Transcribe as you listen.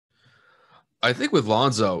I think with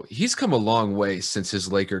Lonzo, he's come a long way since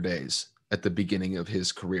his Laker days at the beginning of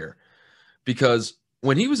his career. Because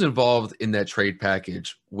when he was involved in that trade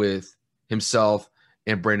package with himself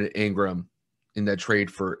and Brandon Ingram in that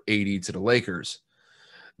trade for 80 to the Lakers,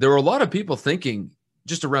 there were a lot of people thinking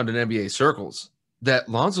just around in NBA circles that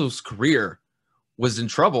Lonzo's career was in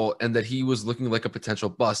trouble and that he was looking like a potential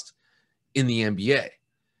bust in the NBA.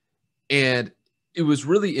 And it was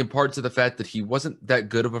really in part to the fact that he wasn't that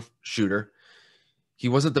good of a shooter. He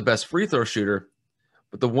wasn't the best free throw shooter,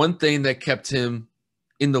 but the one thing that kept him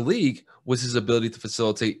in the league was his ability to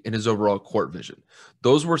facilitate and his overall court vision.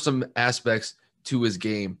 Those were some aspects to his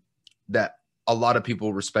game that a lot of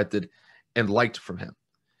people respected and liked from him.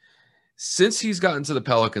 Since he's gotten to the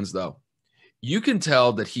Pelicans, though, you can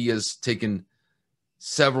tell that he has taken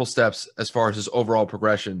several steps as far as his overall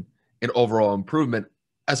progression and overall improvement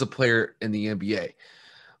as a player in the NBA.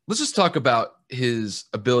 Let's just talk about his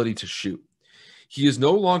ability to shoot. He is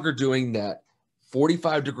no longer doing that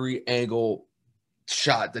 45-degree angle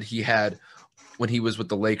shot that he had when he was with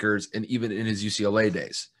the Lakers and even in his UCLA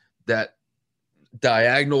days. That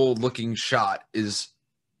diagonal looking shot is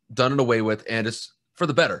done and away with, and it's for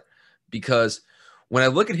the better, because when I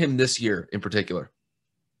look at him this year in particular,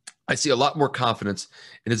 I see a lot more confidence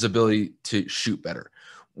in his ability to shoot better.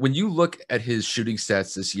 When you look at his shooting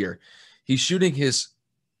stats this year, he's shooting his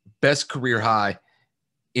best career high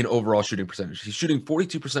in overall shooting percentage. He's shooting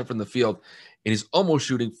 42% from the field, and he's almost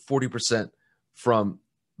shooting 40% from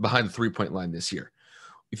behind the three-point line this year.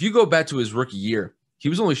 If you go back to his rookie year, he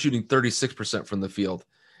was only shooting 36% from the field,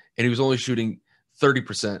 and he was only shooting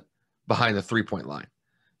 30% behind the three-point line.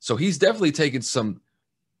 So he's definitely taken some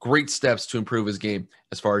great steps to improve his game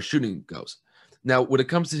as far as shooting goes. Now, when it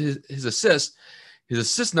comes to his assist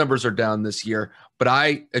numbers are down this year, but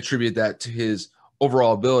I attribute that to his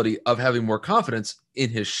overall ability of having more confidence in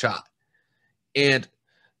his shot. And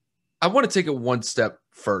I want to take it one step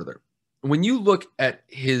further. When you look at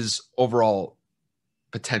his overall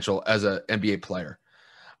potential as an NBA player,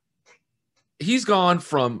 he's gone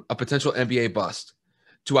from a potential NBA bust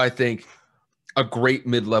to, I think, a great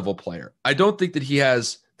mid-level player. I don't think that he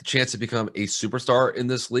has the chance to become a superstar in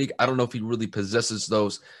this league. I don't know if he really possesses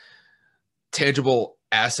those tangible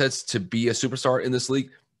assets to be a superstar in this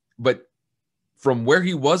league, but from where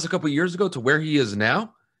he was a couple of years ago to where he is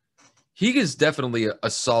now, he is definitely a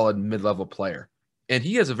solid mid-level player, and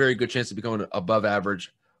he has a very good chance to become an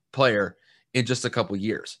above-average player in just a couple of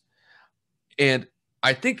years. And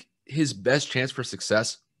I think his best chance for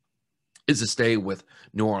success is to stay with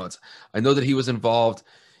New Orleans. I know that he was involved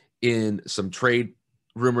in some trade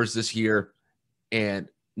rumors this year, and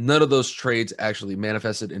none of those trades actually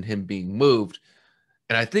manifested in him being moved.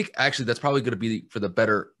 And I think actually that's probably going to be for the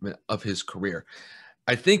betterment of his career.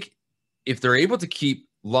 I think if they're able to keep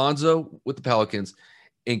Lonzo with the Pelicans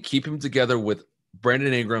and keep him together with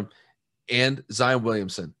Brandon Ingram and Zion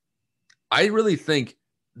Williamson, I really think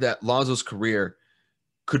that Lonzo's career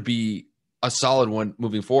could be a solid one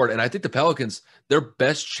moving forward. And I think the Pelicans, their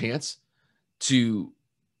best chance to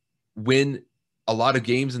win a lot of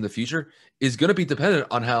games in the future is going to be dependent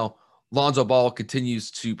on how Lonzo Ball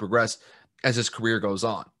continues to progress as his career goes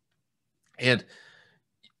on. And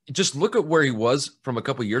just look at where he was from a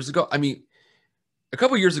couple years ago. I mean, a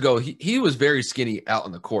couple years ago, he was very skinny out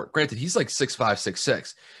on the court. Granted, he's like 6'5",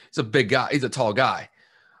 6'6". He's a big guy. He's a tall guy.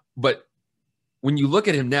 But when you look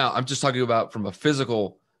at him now, I'm just talking about from a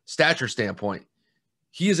physical stature standpoint,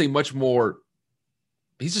 he is a much more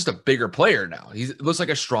 – he's just a bigger player now. He looks like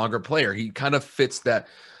a stronger player. He kind of fits that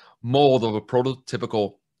mold of a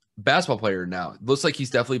prototypical basketball player now. It looks like he's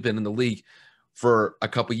definitely been in the league for a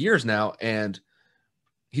couple years now, and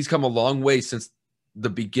he's come a long way since the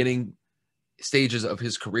beginning stages of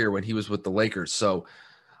his career when he was with the Lakers. So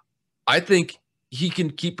I think he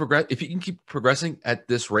can keep if he can keep progressing at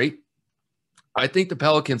this rate, I think the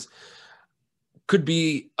Pelicans could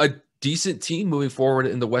be a decent team moving forward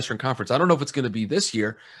in the Western Conference. I don't know if it's going to be this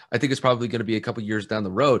year. I think it's probably going to be a couple years down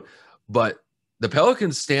the road, but the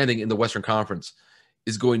Pelicans standing in the Western Conference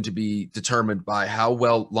is going to be determined by how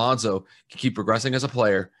well Lonzo can keep progressing as a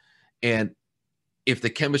player. And if the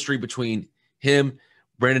chemistry between him,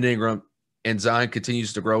 Brandon Ingram, and Zion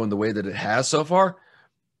continues to grow in the way that it has so far,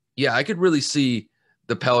 yeah, I could really see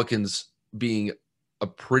the Pelicans being a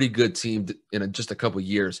pretty good team in just a couple of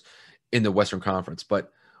years in the Western Conference.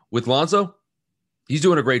 But with Lonzo, he's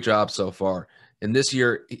doing a great job so far. And this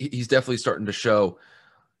year, he's definitely starting to show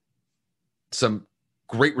some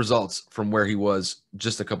great results from where he was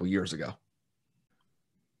just a couple of years ago.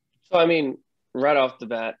 So, I mean, right off the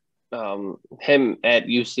bat, him at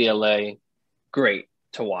UCLA, great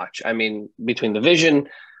to watch. I mean, between the vision,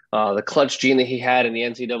 the clutch gene that he had in the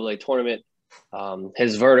NCAA tournament,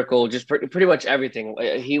 his vertical, just pretty much everything.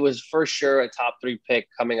 He was for sure a top 3 pick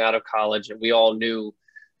coming out of college, and we all knew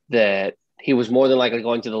that he was more than likely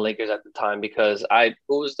going to the Lakers at the time because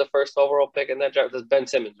who was the first overall pick in that draft? It was Ben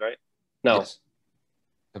Simmons, right? No, Yes,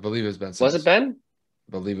 I believe it was Ben was it Simmons. Ben?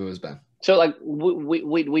 I believe it was Ben. So like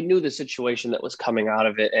we knew the situation that was coming out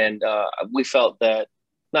of it, and we felt that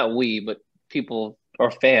not we, but people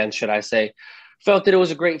or fans, should I say, felt that it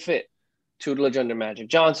was a great fit. Tutelage under Magic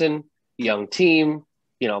Johnson, young team.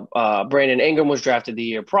 Brandon Ingram was drafted the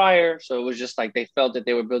year prior, so it was just like they felt that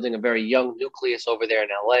they were building a very young nucleus over there in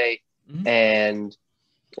LA, and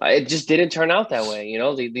it just didn't turn out that way.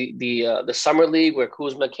 The summer league where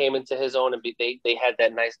Kuzma came into his own, and they had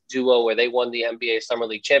that nice duo where they won the NBA Summer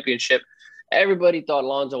League championship. Everybody thought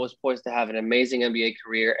Lonzo was poised to have an amazing NBA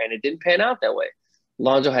career, and it didn't pan out that way.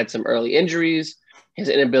 Lonzo had some early injuries, his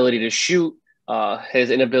inability to shoot,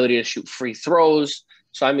 his inability to shoot free throws.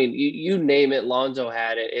 So, I mean, you name it, Lonzo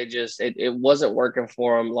had it. It wasn't working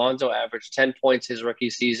for him. Lonzo averaged 10 points his rookie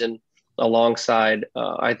season alongside,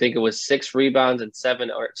 I think it was 7 rebounds and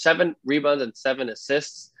 7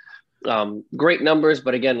 assists. Great numbers,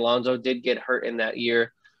 but again, Lonzo did get hurt in that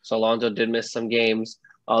year. So Lonzo did miss some games.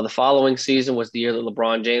 The following season was the year that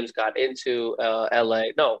LeBron James got into LA.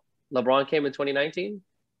 No, LeBron came in 2019.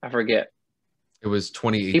 I forget. It was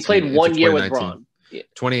 2018. He played 1 year with Bron.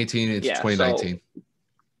 2018 into 2019.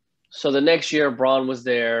 So the next year, Bron was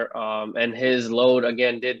there, and his load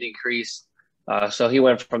again did decrease. So he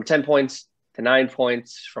went from 10 points to 9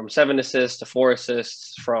 points, from 7 assists to 4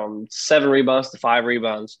 assists, from 7 rebounds to 5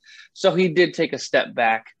 rebounds. So he did take a step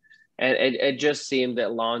back. And it just seemed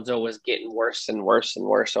that Lonzo was getting worse and worse and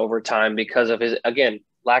worse over time because of his, again,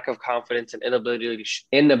 lack of confidence and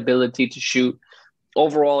inability to shoot.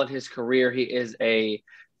 Overall in his career, he is a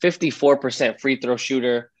 54% free throw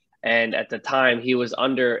shooter. And at the time, he was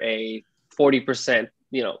under a 40%,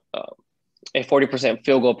 a 40%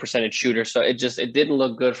 field goal percentage shooter. So it didn't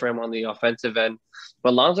look good for him on the offensive end.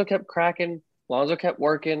 But Lonzo kept cracking. Lonzo kept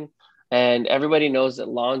working. And everybody knows that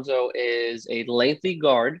Lonzo is a lengthy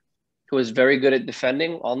guard who is very good at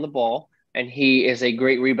defending on the ball. And he is a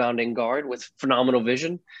great rebounding guard with phenomenal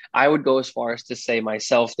vision. I would go as far as to say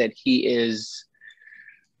myself that he is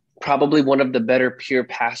probably one of the better pure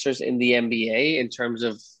passers in the NBA in terms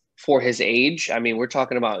of for his age. I mean, we're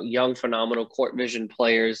talking about young, phenomenal court vision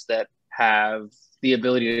players that have the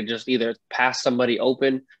ability to just either pass somebody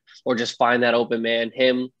open or just find that open man,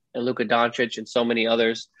 him and Luka Doncic and so many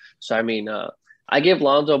others. So, I mean, I give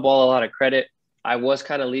Lonzo Ball a lot of credit. I was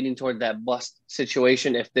kind of leaning toward that bust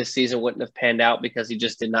situation if this season wouldn't have panned out because he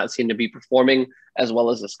just did not seem to be performing as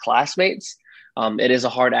well as his classmates. It is a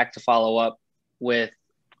hard act to follow up with.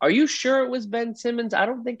 Are you sure it was Ben Simmons? I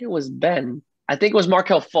don't think it was Ben. I think it was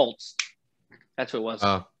Markelle Fultz. That's what it was.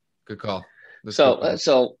 Oh, good call.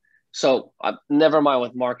 So never mind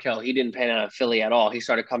with Markelle. He didn't pan out of Philly at all. He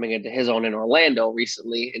started coming into his own in Orlando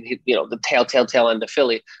recently, and the tail end of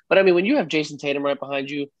Philly. But I mean, when you have Jason Tatum right behind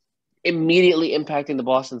you, immediately impacting the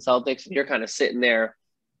Boston Celtics, and you're kind of sitting there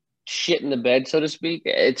shit in the bed, so to speak,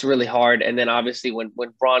 it's really hard. And then obviously when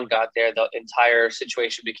Bron got there, the entire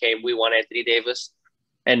situation became we want Anthony Davis.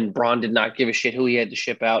 And Bron did not give a shit who he had to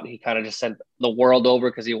ship out. He kind of just sent the world over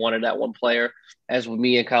because he wanted that one player, as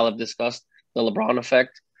me and Kyle have discussed, the LeBron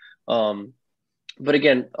effect. But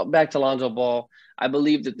again, back to Lonzo Ball, I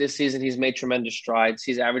believe that this season he's made tremendous strides.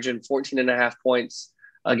 He's averaging 14.5 points.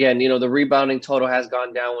 Again, the rebounding total has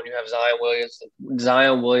gone down when you have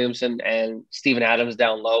Zion Williamson and Steven Adams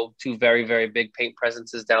down low, 2 very, very big paint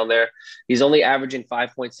presences down there. He's only averaging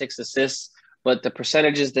 5.6 assists, but the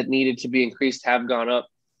percentages that needed to be increased have gone up.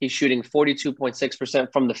 He's shooting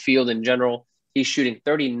 42.6% from the field in general. He's shooting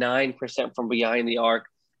 39% from behind the arc,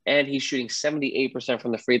 and he's shooting 78%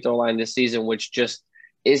 from the free throw line this season, which just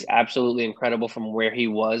is absolutely incredible from where he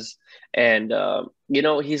was. And,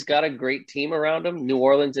 he's got a great team around him. New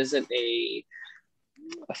Orleans isn't a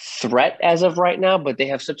threat as of right now, but they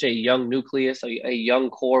have such a young nucleus, a young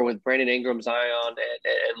core with Brandon Ingram, Zion,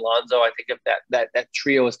 and Lonzo. I think if that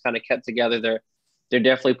trio is kind of kept together, they're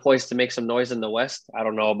definitely poised to make some noise in the West. I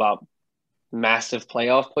don't know about massive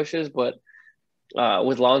playoff pushes, but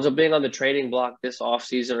with Lonzo being on the trading block this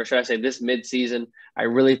offseason, or should I say this midseason, I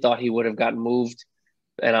really thought he would have gotten moved.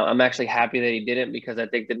 And I'm actually happy that he didn't because I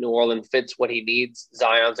think that New Orleans fits what he needs.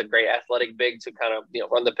 Zion's a great athletic big to kind of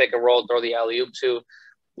run the pick and roll, throw the alley-oop to.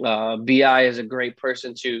 BI is a great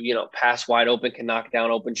person to pass wide open, can knock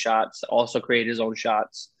down open shots, also create his own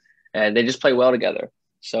shots, and they just play well together.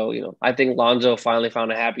 So I think Lonzo finally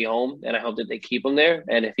found a happy home, and I hope that they keep him there.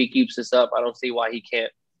 And if he keeps this up, I don't see why he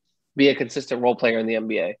can't be a consistent role player in the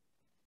NBA.